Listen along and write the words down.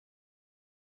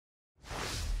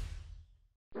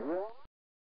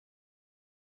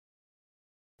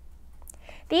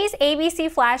These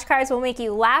ABC flashcards will make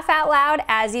you laugh out loud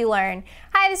as you learn.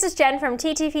 Hi, this is Jen from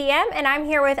TTPM, and I'm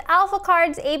here with Alpha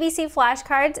Cards ABC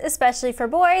flashcards, especially for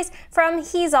boys, from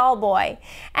He's All Boy.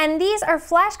 And these are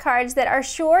flashcards that are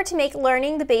sure to make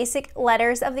learning the basic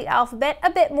letters of the alphabet a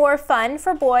bit more fun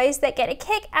for boys that get a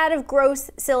kick out of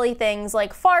gross, silly things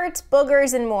like farts,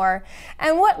 boogers, and more.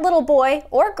 And what little boy,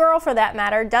 or girl for that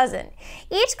matter, doesn't?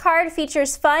 Each card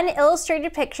features fun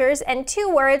illustrated pictures and 2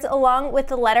 words along with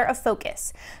the letter of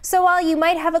focus. So while you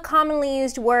might have a commonly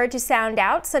used word to sound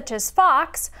out, such as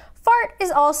fox, fart is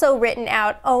also written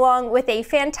out along with a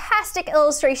fantastic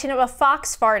illustration of a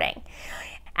fox farting.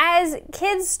 As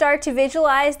kids start to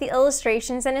visualize the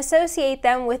illustrations and associate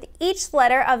them with each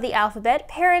letter of the alphabet,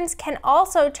 parents can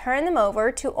also turn them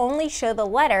over to only show the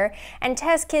letter and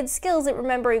test kids' skills at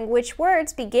remembering which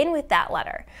words begin with that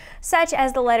letter, such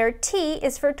as the letter T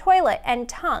is for toilet and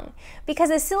tongue,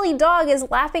 because a silly dog is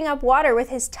lapping up water with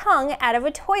his tongue out of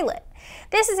a toilet.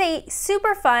 This is a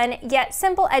super fun yet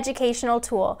simple educational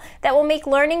tool that will make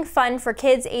learning fun for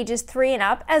kids ages 3 and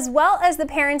up, as well as the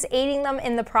parents aiding them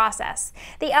in the process.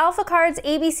 The Alpha Cards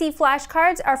ABC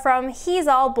flashcards are from He's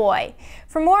All Boy.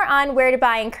 For more on where to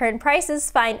buy and current prices,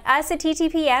 find us at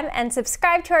TTPM and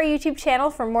subscribe to our YouTube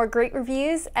channel for more great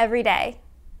reviews every day.